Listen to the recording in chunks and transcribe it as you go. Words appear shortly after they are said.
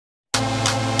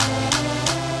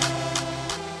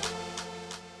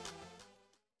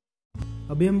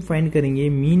अभी हम फाइंड करेंगे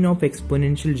मीन ऑफ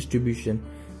एक्सपोनेंशियल डिस्ट्रीब्यूशन।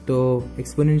 तो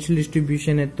एक्सपोनेंशियल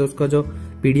डिस्ट्रीब्यूशन है तो उसका जो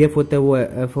पीडीएफ होता है वो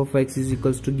F of x is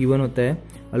equals to given होता है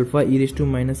alpha e raise to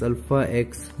minus alpha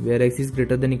x where x is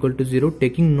greater than equal to 0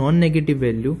 taking non negative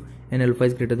value and alpha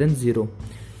is greater than 0।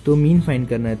 तो mean find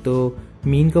करना है। तो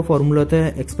mean का formula होता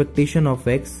है expectation of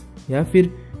x, या फिर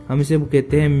हम इसे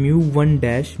कहते हैं म्यू वन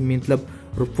डैश, मतलब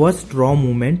फर्स्ट रॉ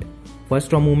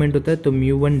मूवमेंट होता है तो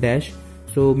mu one dash.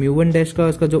 So mu one dash का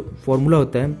उसका जो फॉर्मूला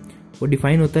होता है वो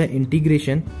डिफाइन होता है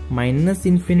इंटीग्रेशन माइनस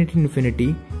इन्फिनिटी इन्फिनिटी,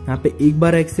 यहाँ पे एक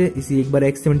बार एक्स है इसी एक बार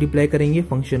एक्स से मल्टीप्लाई करेंगे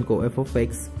फंक्शन को F of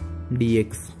x D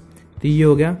x. तो ये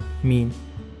हो गया मीन।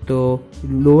 तो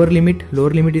लोअर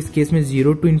लिमिट इस केस में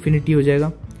 0 टू इन्फिनिटी हो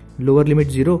जाएगा, लोअर लिमिट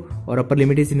 0 और अपर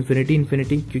लिमिट इज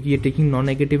इन्फिनिटी क्योंकि ये टेकिंग नॉन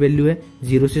नेगेटिव वैल्यू है,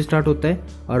 0 से स्टार्ट होता है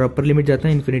और अपर लिमिट जाता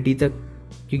है इन्फिनिटी तक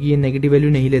क्योंकि ये नेगेटिव वैल्यू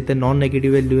नहीं लेता है, नॉन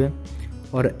नेगेटिव वैल्यू है।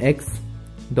 और x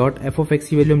dot F of x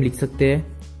की वैल्यू हम लिख सकते हैं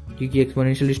क्योंकि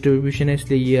एक्सपोनेंशियल डिस्ट्रीब्यूशन है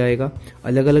इसलिए ये आएगा,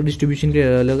 अलग अलग डिस्ट्रीब्यूशन के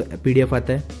अलग पीडीएफ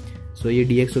आता है। सो ये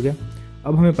डीएक्स हो गया।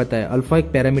 अब हमें पता है अल्फा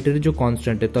एक पैरामीटर है जो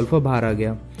कांस्टेंट है तो अल्फा बाहर आ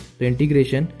गया, तो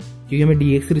इंटीग्रेशन क्योंकि हमें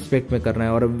डीएक्स के रिस्पेक्ट में करना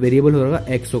है और वेरिएबल होगा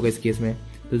एक्स होगा इस केस में,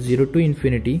 तो 0 to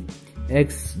infinity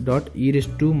x dot e raise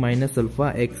to minus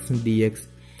alpha x D x.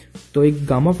 तो एक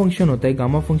गामा फंक्शन होता है,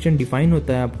 गामा फंक्शन डिफाइन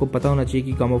होता है, आपको पता होना चाहिए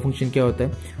कि गामा फंक्शन क्या होता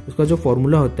है। उसका जो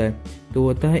फॉर्मूला होता है तो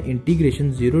होता है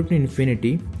integration 0 to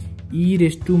infinity e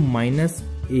raise to minus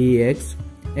A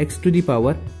x to the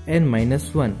power N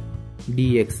minus 1 D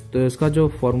x. तो इसका जो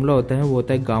फॉर्मूला होता है वो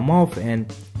होता है gamma of N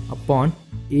upon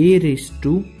A raise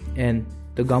to N.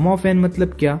 तो गामा ऑफ एन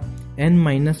मतलब क्या, एन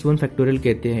माइनस 1 फैक्टोरियल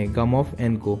कहते हैं गामा ऑफ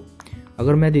एन को।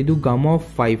 अगर मैं दे दूं गामा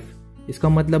ऑफ 5, इसका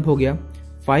मतलब हो गया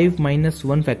 5 minus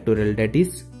 1 factorial that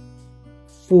is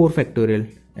 4 factorial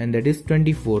and that is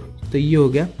 24। तो ये हो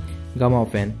गया गामा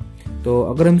ऑफ एन। तो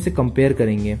अगर हम इसे कंपेयर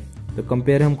करेंगे तो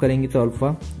कंपेयर हम करेंगे तो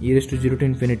alpha e raise to 0 to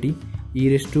infinity e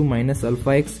raise to minus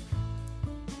alpha x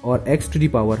और एक्स टू दी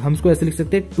पावर, हम इसको ऐसे लिख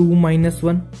सकते हैं 2 माइनस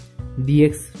 1 डी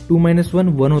एक्स। 2 माइनस 1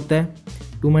 1 होता है,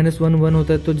 2 माइनस 1 1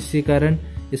 होता है, तो जिसके कारण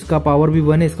इसका पावर भी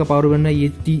 1 है, इसका पावर 1 है।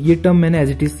 ये टर्म मैंने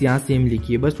एज इट इज यहाँ सेम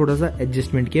लिखी है, बस थोड़ा सा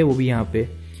एडजस्टमेंट किया वो भी यहाँ पे,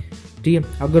 ठीक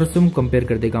है। अगर उससे हम कंपेयर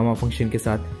करते गामा फंक्शन के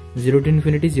साथ 0 to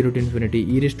infinity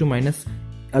e raise to minus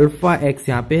alpha x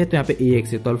यहाँ पे है तो यहाँ पे ए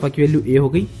एक्स है, तो अल्फा की वैल्यू ए हो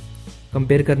गई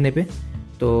कंपेयर करने पे।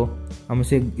 तो हम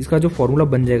इसे इसका जो फॉर्मूला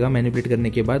बन जाएगा मैनिपुलेट करने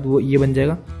के बाद वो ये बन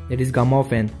जाएगा that is gamma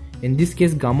of N. In this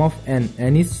case gamma of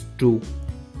N is 2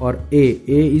 और ए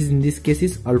is in this case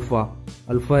is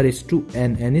alpha raise to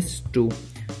N is 2।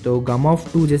 तो गामा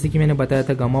ऑफ 2 जैसे कि मैंने बताया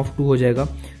था गामा ऑफ 2 हो जाएगा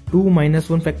 2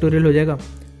 माइनस 1 फैक्टोरियल हो जाएगा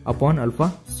अपॉन अल्फा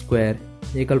स्क्वायर,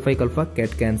 एक अल्फा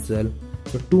कैट कैंसल।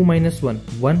 तो 2 minus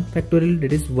 1 factorial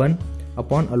that is 1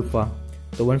 upon alpha,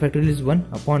 तो 1 फैक्टोरियल इज 1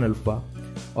 अपॉन अल्फा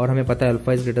और हमें पता है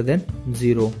अल्फा इज ग्रेटर देन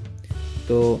 0।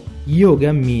 तो ये हो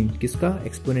गया मीन किसका,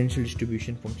 एक्सपोनेंशियल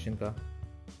डिस्ट्रीब्यूशन फंक्शन का।